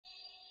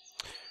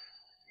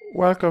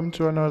Welcome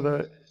to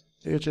another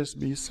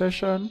HSB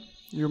session,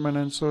 Human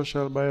and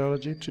Social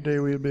Biology. Today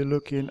we'll be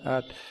looking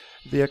at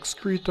the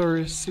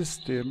excretory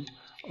system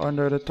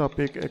under the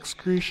topic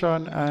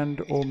excretion and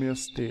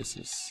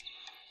homeostasis.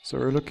 So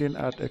we're looking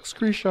at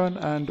excretion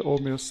and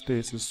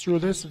homeostasis. Through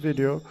this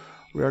video,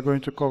 we are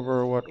going to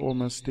cover what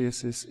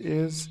homeostasis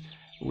is.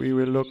 We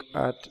will look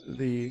at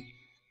the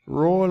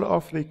role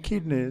of the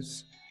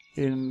kidneys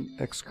in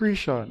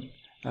excretion,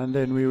 and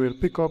then we will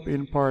pick up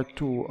in part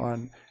 2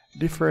 on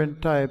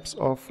different types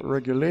of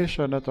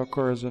regulation that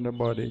occurs in the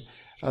body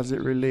as it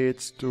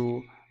relates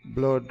to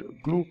blood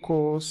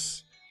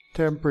glucose,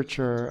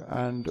 temperature,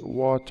 and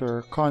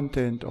water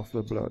content of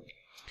the blood.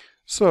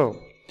 So,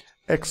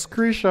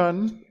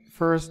 excretion,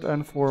 first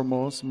and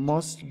foremost,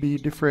 must be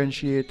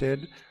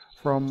differentiated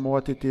from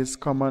what it is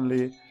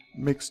commonly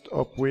mixed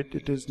up with.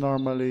 It is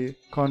normally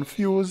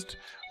confused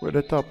with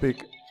the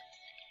topic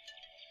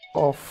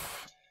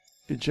of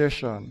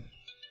egestion.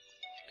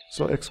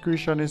 So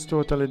excretion is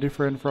totally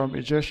different from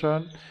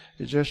egestion.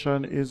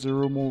 Egestion is the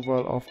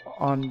removal of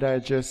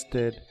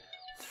undigested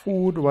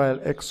food, while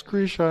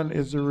excretion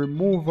is the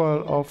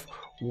removal of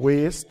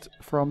waste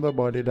from the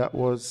body that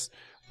was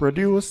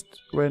produced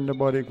when the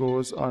body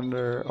goes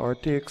under or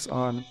takes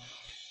on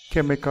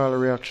chemical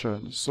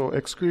reactions. So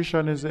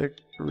excretion is a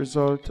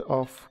result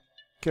of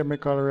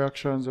chemical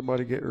reactions. The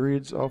body gets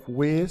rid of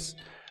waste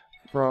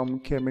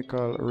from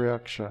chemical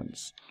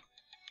reactions,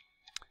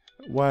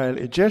 while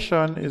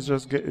egestion is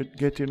just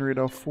getting rid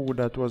of food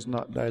that was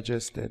not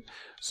digested.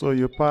 So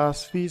you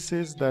pass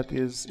feces, that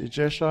is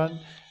egestion.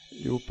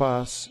 You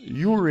pass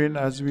urine,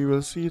 as we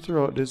will see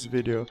throughout this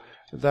video,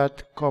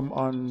 that comes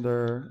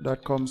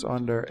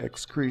under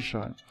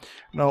excretion.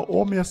 Now,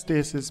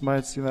 homeostasis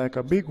might seem like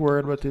a big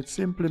word, but it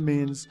simply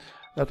means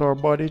that our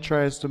body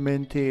tries to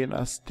maintain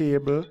a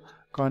stable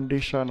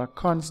condition, a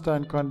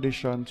constant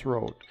condition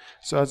throughout.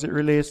 So as it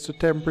relates to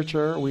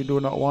temperature, we do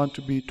not want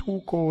to be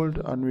too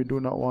cold and we do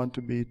not want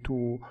to be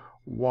too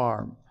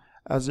warm.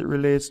 As it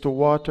relates to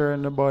water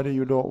in the body,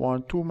 you don't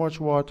want too much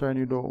water and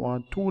you don't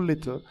want too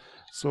little.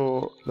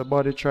 So the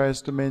body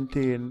tries to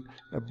maintain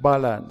a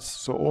balance.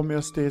 So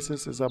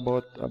homeostasis is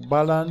about a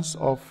balance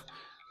of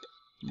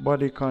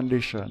body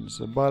conditions,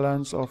 a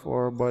balance of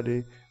our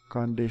body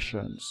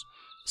conditions.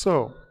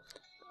 So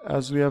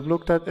as we have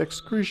looked at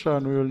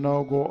excretion, we will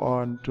now go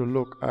on to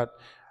look at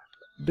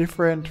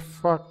different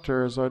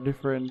factors or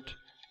different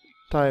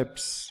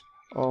types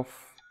of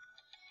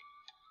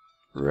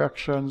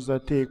reactions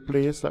that take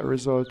place that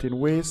result in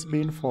waste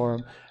being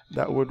formed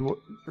that would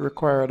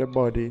require the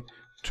body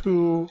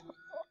to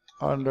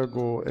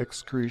undergo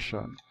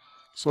excretion.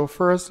 So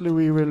firstly,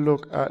 we will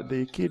look at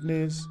the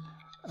kidneys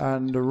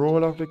and the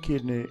role of the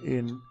kidney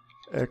in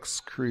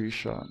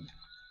excretion.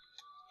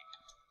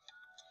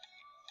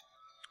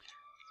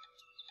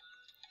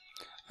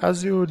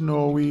 As you would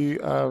know, we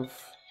have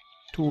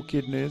two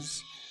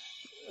kidneys,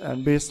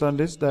 and based on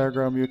this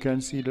diagram you can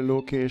see the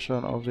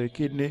location of the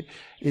kidney.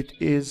 It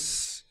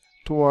is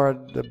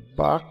toward the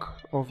back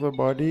of the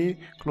body,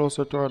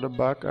 closer toward the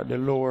back at the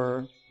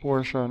lower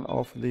portion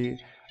of the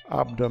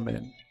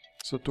abdomen,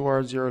 so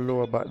towards your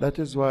lower back. That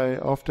is why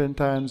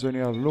oftentimes when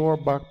you have lower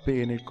back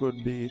pain, it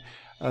could be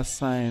a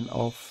sign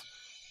of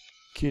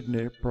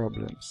kidney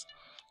problems.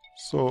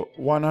 So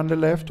one on the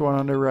left, one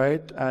on the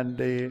right, and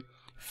they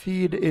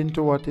feed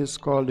into what is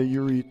called the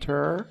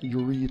ureter,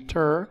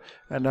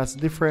 and that's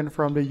different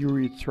from the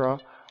urethra,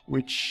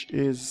 which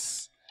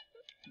is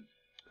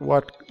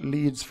what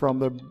leads from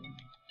the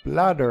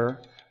bladder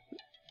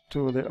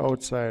to the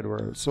outside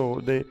world. So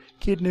the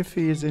kidney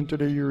feeds into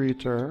the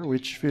ureter,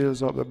 which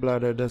fills up the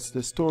bladder. That's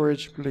the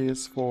storage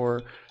place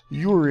for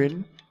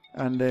urine,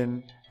 and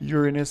then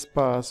urine is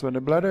passed when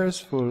the bladder is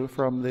full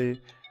from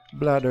the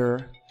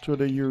bladder to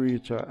the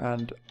ureter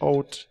and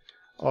out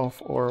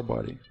of our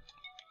body.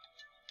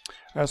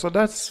 So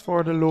that's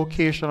for the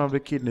location of the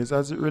kidneys.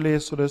 As it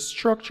relates to the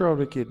structure of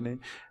the kidney,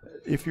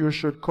 if you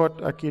should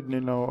cut a kidney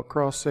now, a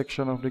cross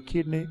section of the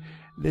kidney,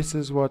 this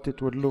is what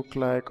it would look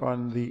like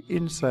on the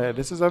inside.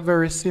 This is a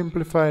very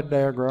simplified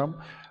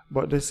diagram,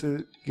 but this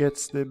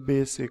gets the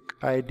basic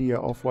idea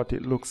of what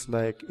it looks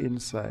like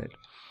inside.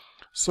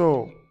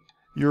 So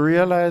you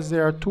realize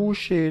there are two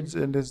shades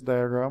in this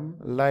diagram,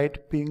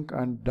 light pink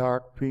and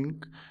dark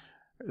pink.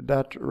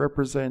 That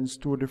represents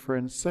two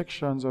different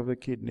sections of the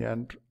kidney,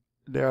 and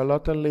there are a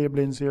lot of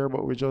labelings here,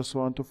 but we just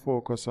want to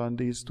focus on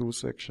these two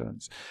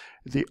sections.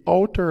 The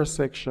outer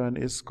section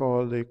is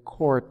called the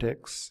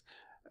cortex,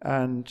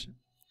 and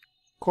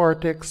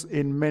cortex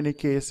in many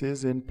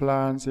cases, in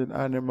plants, in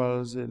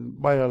animals, in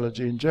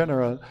biology in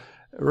general,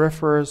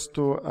 refers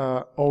to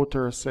an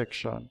outer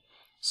section.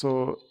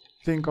 So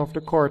think of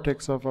the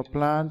cortex of a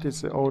plant,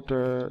 it's the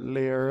outer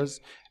layers.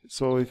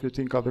 So if you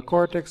think of the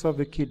cortex of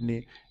the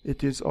kidney,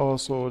 it is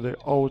also the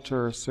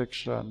outer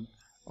section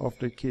of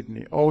the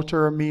kidney.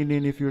 Outer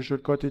meaning, if you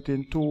should cut it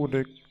in two,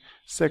 the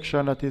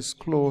section that is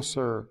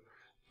closer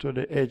to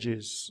the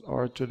edges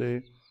or to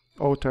the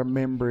outer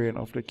membrane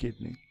of the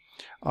kidney.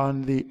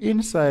 On the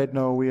inside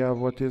now we have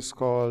what is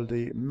called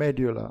the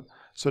medulla.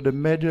 So the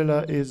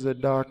medulla is the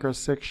darker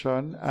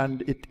section,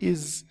 and it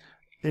is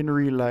in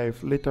real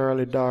life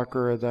literally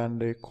darker than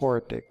the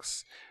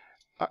cortex.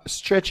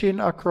 Stretching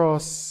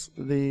across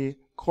the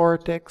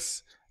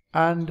cortex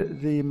and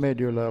the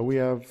medulla, we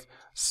have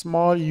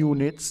small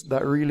units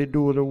that really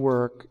do the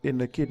work in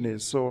the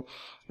kidneys. So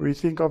we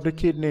think of the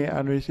kidney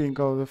and we think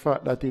of the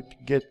fact that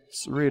it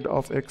gets rid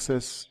of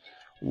excess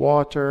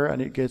water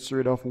and it gets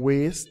rid of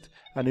waste,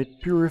 and it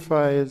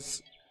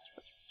purifies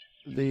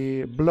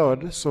the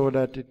blood so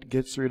that it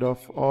gets rid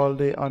of all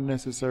the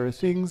unnecessary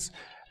things,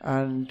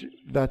 and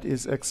that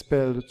is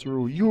expelled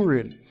through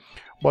urine.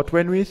 But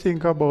when we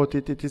think about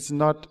it, it is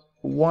not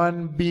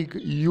one big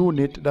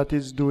unit that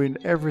is doing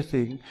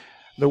everything.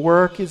 The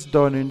work is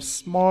done in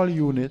small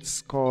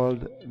units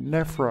called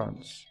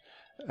nephrons.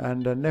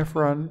 And the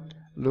nephron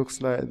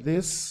looks like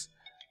this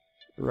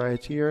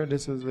right here.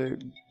 This is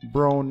the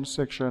brown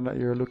section that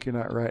you're looking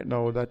at right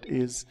now. That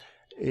is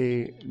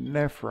a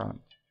nephron.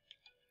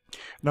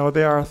 Now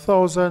there are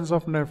thousands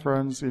of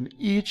nephrons in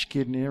each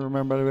kidney.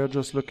 Remember, we're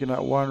just looking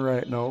at one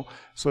right now.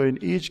 So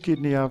in each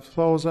kidney you have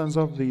thousands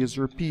of these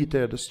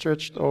repeated,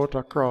 stretched out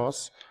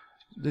across.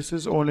 This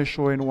is only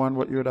showing one,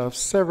 but you would have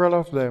several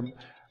of them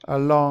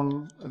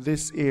along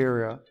this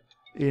area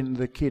in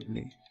the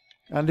kidney.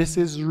 And this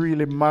is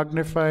really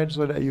magnified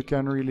so that you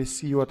can really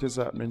see what is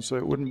happening. So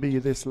it wouldn't be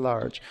this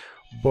large,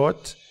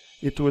 but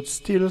it would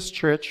still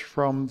stretch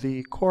from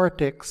the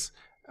cortex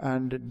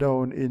and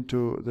down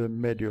into the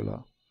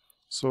medulla.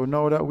 So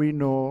now that we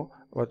know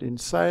what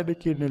inside the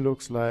kidney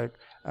looks like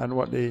and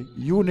what the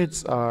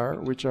units are,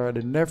 which are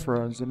the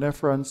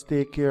nephrons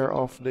take care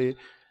of the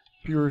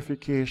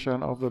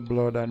purification of the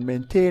blood and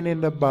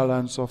maintaining the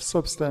balance of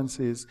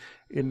substances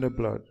in the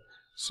blood.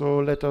 So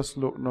let us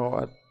look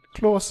now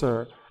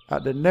closer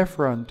at the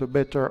nephron to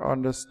better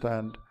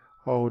understand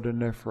how the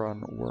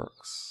nephron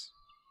works.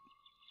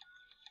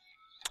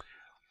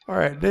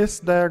 Alright, this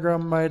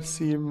diagram might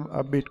seem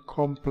a bit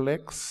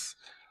complex,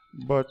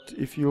 but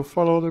if you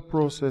follow the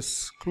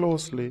process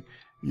closely,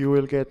 you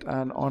will get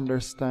an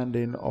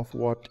understanding of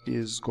what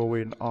is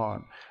going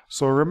on.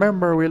 So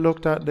remember, we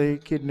looked at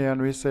the kidney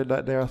and we said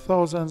that there are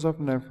thousands of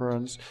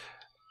nephrons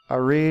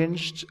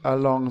arranged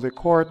along the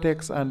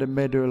cortex and the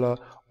medulla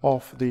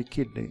of the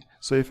kidney.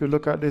 So if you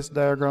look at this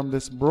diagram,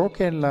 this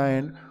broken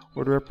line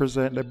would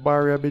represent the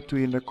barrier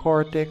between the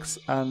cortex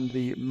and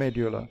the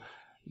medulla.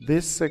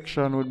 This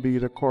section would be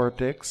the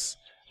cortex,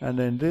 and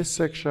then this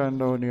section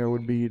down here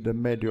would be the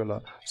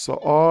medulla. So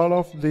all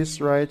of this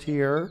right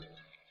here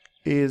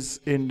is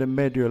in the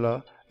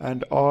medulla,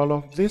 and all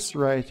of this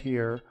right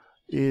here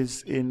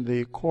is in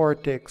the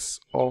cortex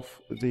of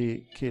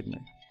the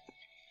kidney.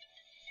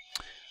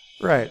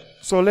 Right,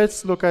 so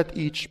let's look at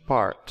each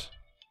part.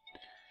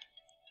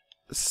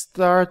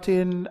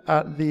 Starting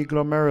at the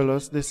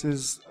glomerulus, this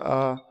is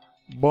a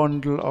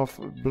bundle of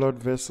blood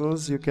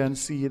vessels. You can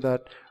see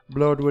that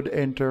blood would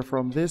enter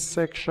from this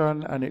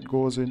section and it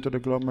goes into the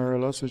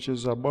glomerulus, which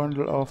is a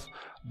bundle of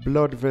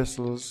blood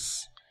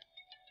vessels.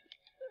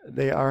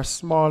 They are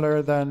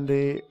smaller than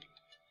the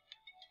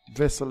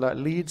vessel that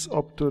leads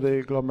up to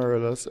the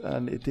glomerulus,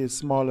 and it is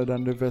smaller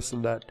than the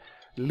vessel that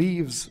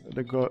leaves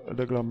the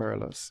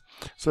glomerulus.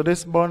 So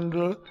this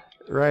bundle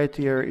right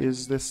here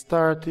is the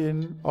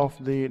starting of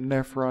the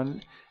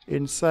nephron.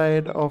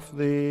 Inside of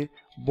the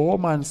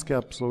Bowman's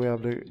capsule we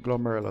have the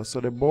glomerulus. So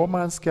the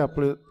Bowman's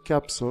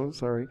capsule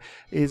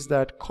is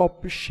that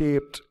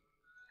cup-shaped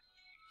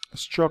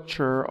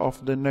structure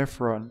of the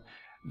nephron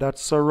that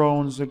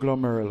surrounds the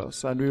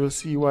glomerulus, and we will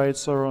see why it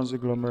surrounds the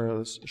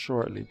glomerulus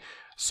shortly.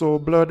 So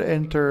blood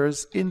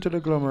enters into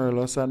the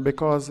glomerulus, and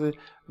because the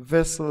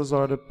vessels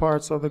or the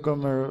parts of the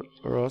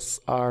glomerulus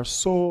are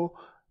so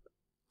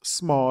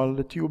small,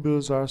 the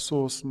tubules are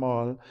so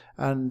small,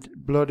 and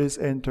blood is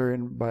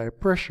entering by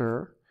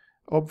pressure.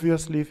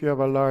 Obviously, if you have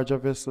a larger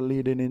vessel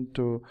leading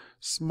into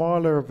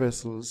smaller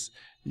vessels,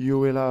 you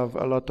will have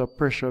a lot of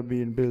pressure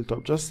being built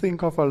up. Just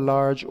think of a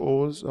large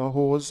hose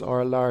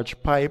or a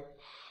large pipe,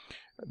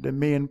 the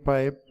main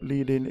pipe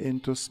leading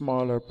into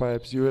smaller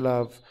pipes. You will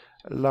have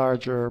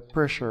larger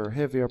pressure,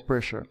 heavier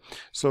pressure.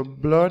 So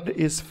blood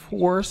is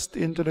forced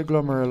into the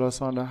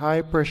glomerulus under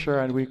high pressure,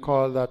 and we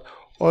call that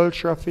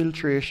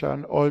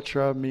ultra-filtration.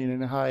 Ultra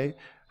meaning high,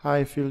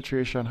 high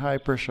filtration, high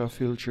pressure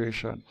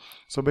filtration.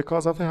 So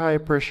because of the high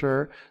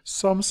pressure,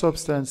 some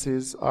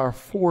substances are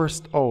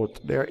forced out.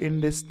 They're in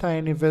this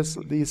tiny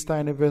vessel, these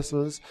tiny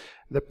vessels.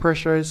 The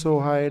pressure is so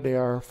high, they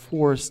are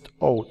forced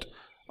out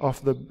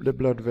of the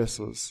blood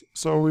vessels.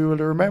 So we will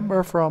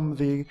remember from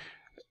the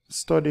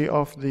study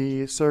of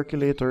the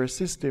circulatory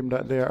system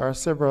that there are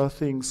several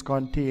things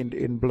contained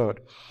in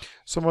blood.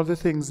 Some of the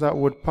things that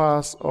would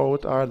pass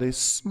out are the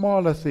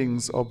smaller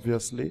things,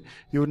 obviously.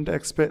 You wouldn't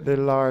expect the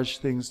large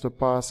things to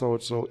pass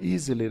out so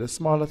easily. The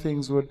smaller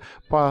things would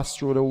pass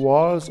through the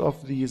walls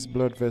of these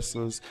blood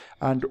vessels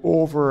and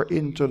over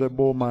into the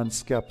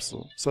Bowman's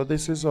capsule. So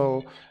this is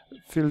how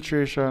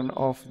filtration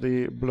of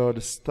the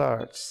blood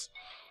starts.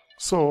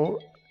 So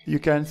you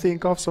can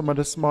think of some of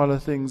the smaller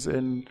things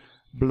in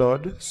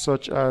blood,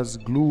 such as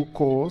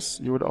glucose.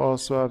 You would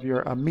also have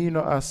your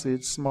amino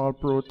acids, small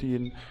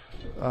protein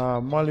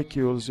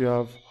molecules. You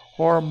have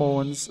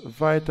hormones,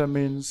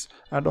 vitamins,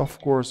 and of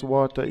course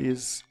water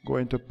is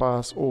going to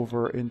pass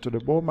over into the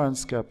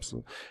Bowman's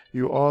capsule.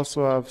 You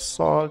also have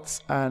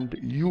salts and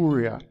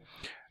urea.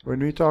 When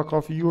we talk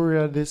of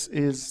urea, this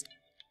is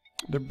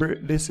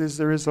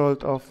the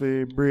result of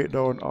the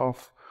breakdown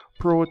of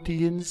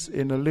proteins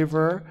in the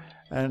liver,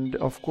 and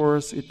of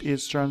course it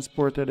is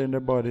transported in the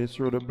body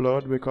through the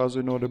blood, because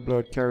we know the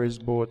blood carries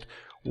both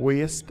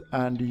waste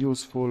and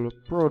useful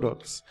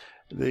products.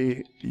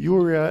 The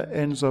urea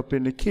ends up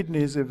in the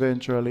kidneys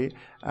eventually,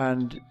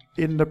 and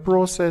in the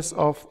process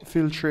of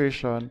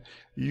filtration,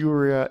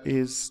 urea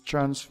is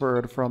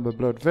transferred from the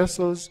blood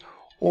vessels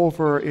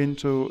over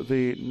into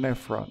the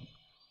nephron.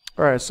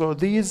 Alright, so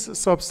these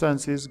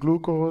substances,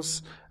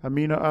 glucose,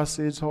 amino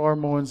acids,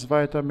 hormones,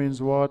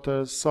 vitamins,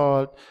 water,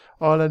 salt,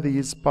 all of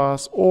these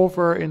pass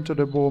over into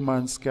the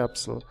Bowman's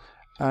capsule.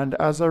 And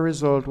as a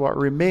result, what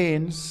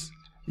remains,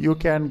 you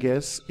can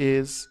guess,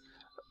 is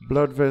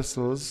blood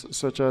vessels,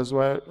 such as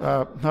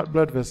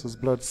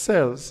blood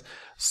cells,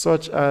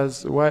 such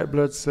as white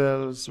blood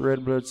cells,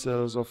 red blood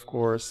cells, of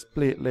course,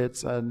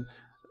 platelets, and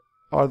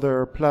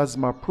other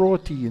plasma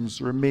proteins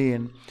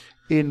remain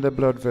in the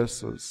blood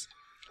vessels.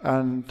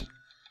 And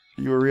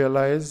you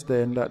realize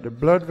then that the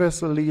blood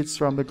vessel leads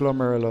from the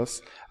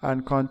glomerulus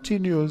and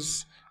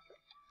continues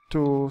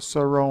to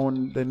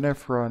surround the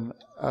nephron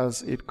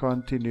as it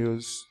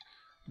continues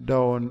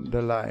down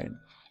the line.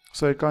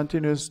 So it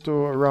continues to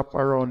wrap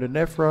around the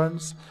nephron,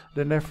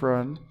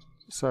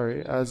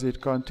 as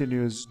it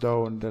continues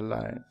down the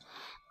line.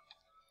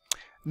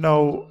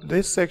 Now,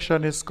 this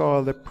section is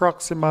called the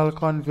proximal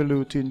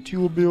convoluting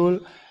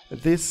tubule.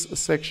 This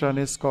section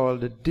is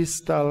called the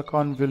distal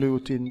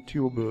convoluting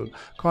tubule.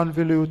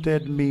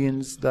 Convoluted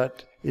means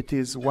that it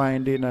is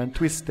winding and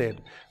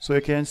twisted. So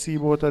you can see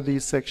both of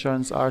these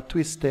sections are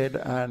twisted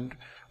and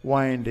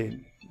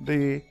winding.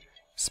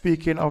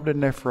 Speaking of the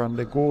nephron,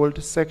 the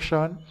gold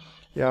section,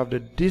 you have the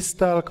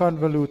distal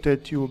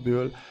convoluted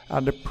tubule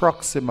and the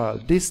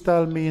proximal.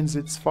 Distal means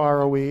it's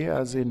far away,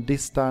 as in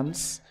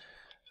distance.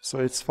 So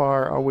it's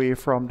far away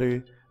from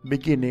the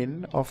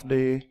beginning of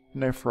the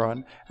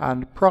nephron.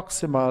 And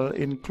proximal,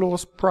 in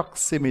close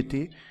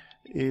proximity,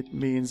 it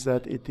means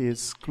that it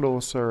is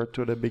closer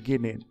to the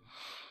beginning.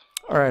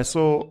 Alright,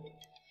 so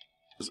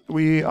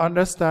we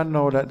understand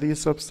now that these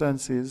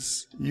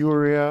substances,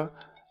 urea,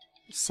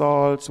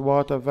 salts,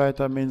 water,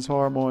 vitamins,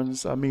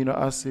 hormones, amino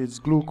acids,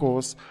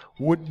 glucose,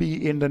 would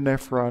be in the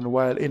nephron,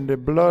 while in the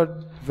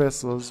blood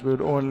vessels we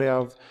would only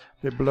have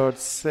the blood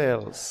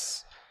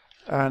cells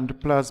and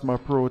plasma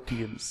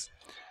proteins.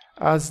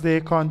 As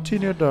they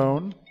continue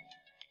down,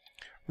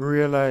 we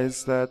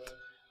realize that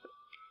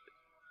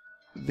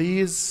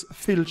this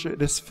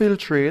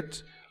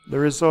filtrate, the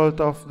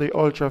result of the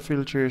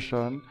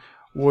ultrafiltration,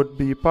 would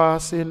be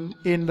passing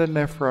in the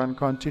nephron,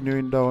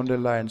 continuing down the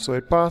line. So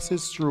it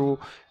passes through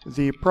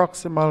the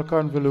proximal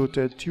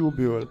convoluted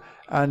tubule,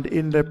 and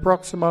in the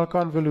proximal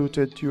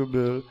convoluted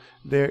tubule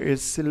there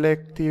is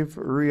selective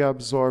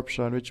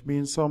reabsorption, which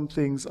means some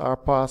things are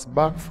passed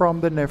back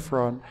from the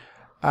nephron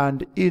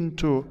and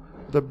into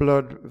the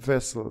blood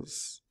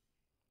vessels.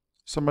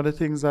 Some of the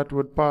things that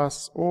would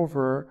pass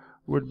over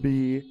would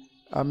be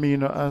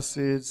amino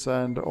acids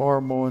and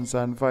hormones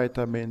and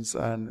vitamins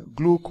and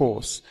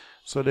glucose.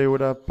 So they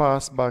would have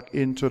passed back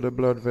into the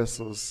blood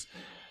vessels.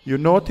 You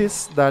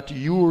notice that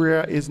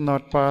urea is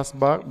not passed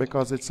back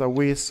because it's a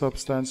waste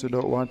substance. You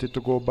don't want it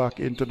to go back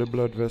into the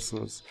blood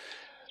vessels.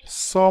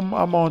 Some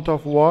amount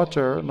of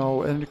water,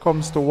 now when it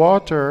comes to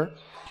water,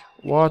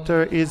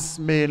 water is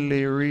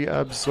mainly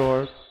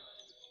reabsorbed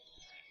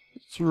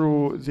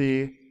through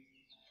the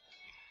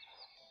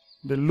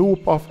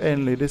loop of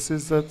Henle. This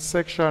is that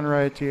section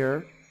right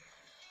here,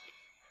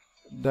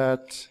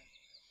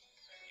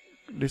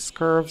 this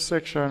curved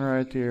section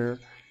right here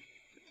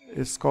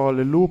is called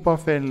the loop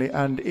of Henle,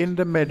 and in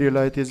the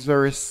medulla it is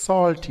very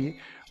salty,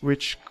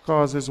 which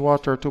causes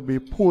water to be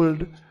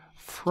pulled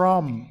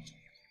from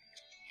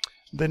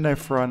the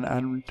nephron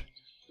and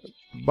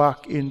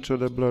back into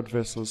the blood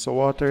vessels. So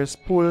water is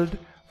pulled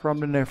from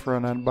the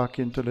nephron and back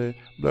into the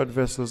blood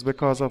vessels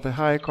because of the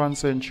high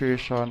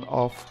concentration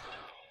of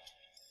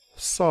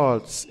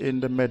salts in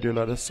the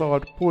medulla. The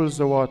salt pulls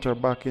the water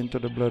back into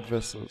the blood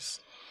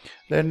vessels.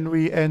 Then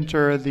we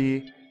enter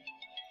the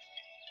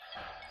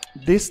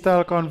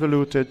distal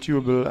convoluted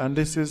tubule, and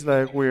this is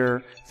like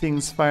where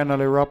things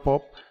finally wrap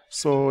up.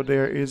 So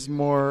there is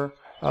more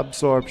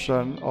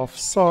absorption of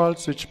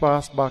salts which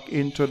pass back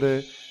into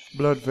the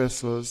blood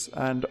vessels,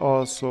 and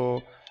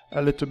also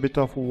a little bit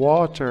of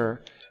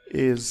water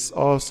is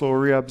also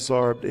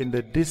reabsorbed in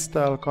the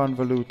distal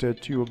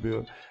convoluted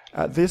tubule.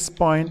 At this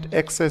point,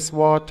 excess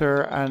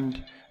water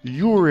and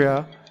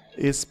urea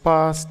is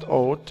passed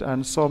out,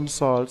 and some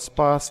salts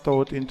passed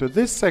out into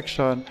this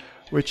section,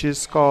 which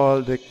is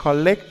called the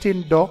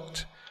collecting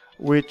duct,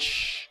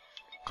 which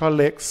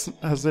collects,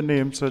 as the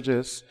name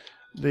suggests,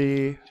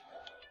 the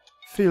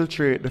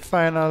filtrate, the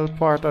final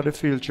part of the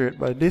filtrate,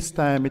 but this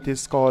time it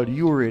is called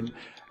urine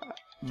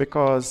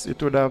because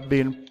it would have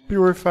been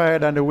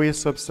purified and the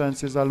waste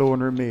substances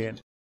alone remain.